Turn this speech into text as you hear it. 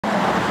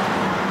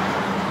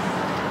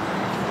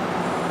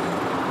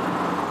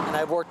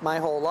I've worked my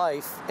whole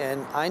life,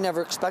 and I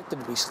never expected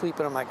to be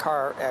sleeping in my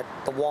car at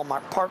the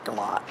Walmart parking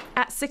lot.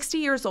 At 60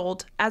 years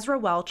old, Ezra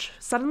Welch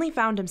suddenly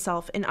found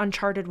himself in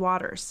uncharted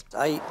waters.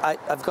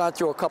 I've gone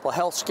through a couple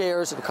health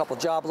scares and a couple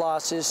job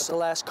losses. The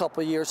last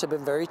couple of years have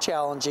been very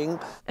challenging.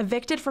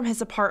 Evicted from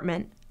his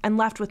apartment and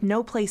left with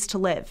no place to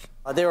live.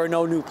 There are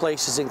no new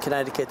places in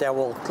Connecticut that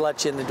will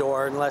let you in the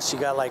door unless you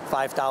got like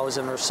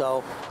 5,000 or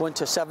so. Went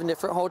to 7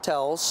 different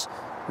hotels.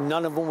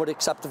 None of them would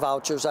accept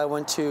vouchers. I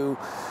went to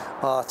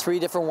 3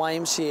 different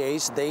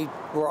YMCAs. They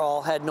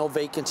had no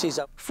vacancies.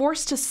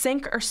 Forced to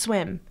sink or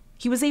swim,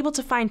 he was able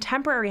to find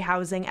temporary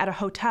housing at a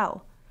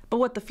hotel. But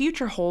what the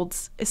future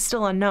holds is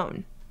still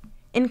unknown.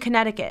 In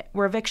Connecticut,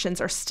 where evictions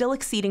are still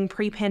exceeding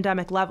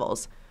pre-pandemic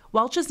levels,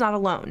 Welch is not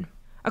alone.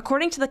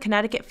 According to the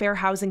Connecticut Fair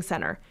Housing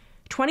Center,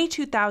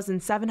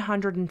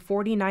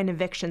 22,749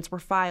 evictions were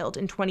filed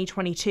in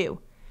 2022,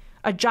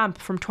 a jump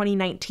from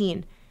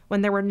 2019,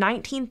 when there were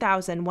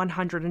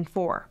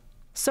 19,104.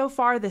 So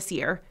far this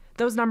year,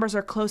 those numbers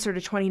are closer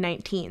to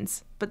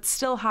 2019's, but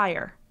still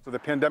higher. So the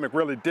pandemic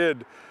really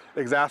did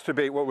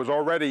exacerbate what was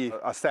already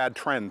a sad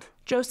trend.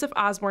 Joseph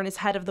Osborne is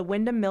head of the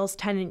Wyndham Mills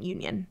Tenant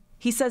Union.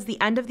 He says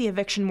the end of the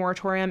eviction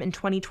moratorium in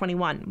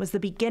 2021 was the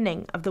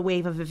beginning of the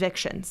wave of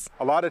evictions.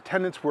 A lot of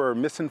tenants were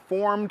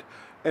misinformed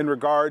in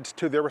regards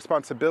to their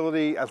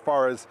responsibility as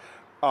far as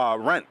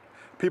rent.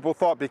 People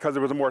thought because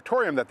there was a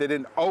moratorium that they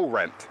didn't owe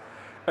rent.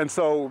 And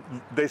so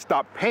they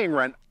stopped paying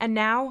rent. And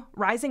now,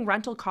 rising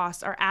rental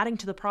costs are adding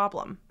to the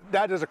problem.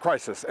 That is a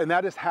crisis, and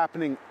that is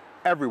happening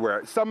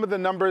everywhere. Some of the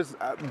numbers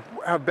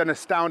have been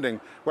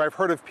astounding, where I've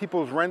heard of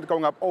people's rent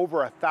going up over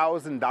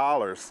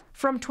 $1,000.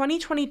 From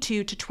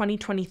 2022 to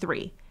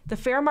 2023, the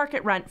fair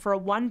market rent for a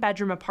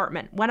 1-bedroom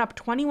apartment went up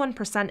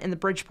 21% in the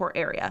Bridgeport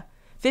area,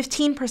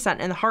 15%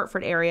 in the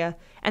Hartford area,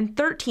 and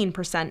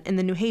 13% in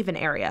the New Haven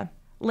area.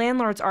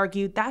 Landlords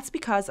argue that's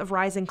because of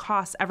rising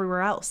costs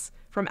everywhere else,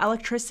 from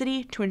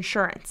electricity to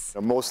insurance.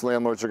 Most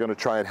landlords are going to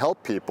try and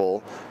help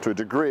people to a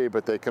degree,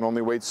 but they can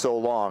only wait so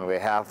long. They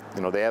have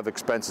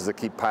expenses that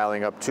keep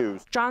piling up too.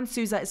 John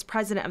Souza is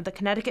president of the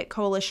Connecticut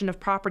Coalition of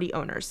Property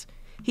Owners.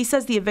 He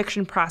says the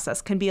eviction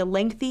process can be a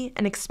lengthy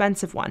and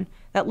expensive one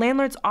that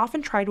landlords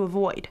often try to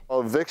avoid.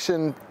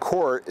 Eviction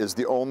court is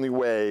the only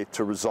way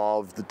to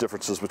resolve the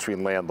differences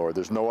between landlords.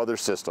 There's no other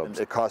system.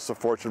 It costs a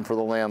fortune for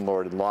the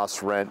landlord and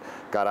lost rent.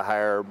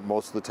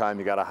 Most of the time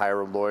you got to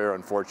hire a lawyer,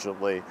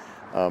 unfortunately.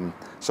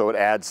 So it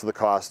adds to the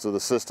cost of the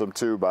system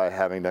too by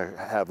having to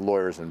have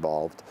lawyers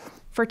involved.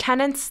 For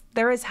tenants,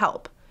 there is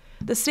help.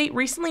 The state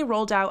recently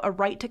rolled out a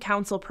right to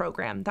counsel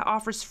program that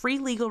offers free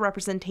legal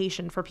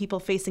representation for people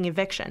facing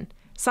eviction,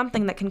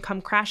 something that can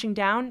come crashing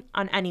down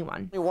on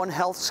anyone. You're one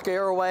health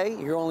scare away,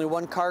 you're only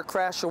one car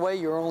crash away,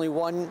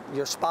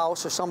 your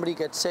spouse or somebody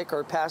gets sick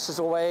or passes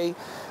away,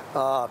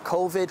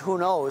 COVID, who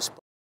knows.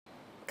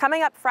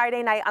 Coming up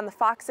Friday night on the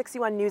Fox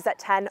 61 News at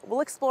 10,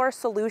 we'll explore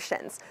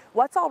solutions.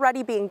 What's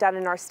already being done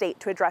in our state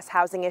to address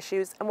housing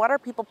issues, and what are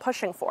people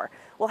pushing for?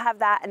 We'll have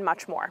that and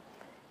much more.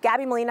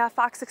 Gabby Molina,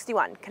 Fox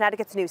 61,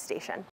 Connecticut's news station.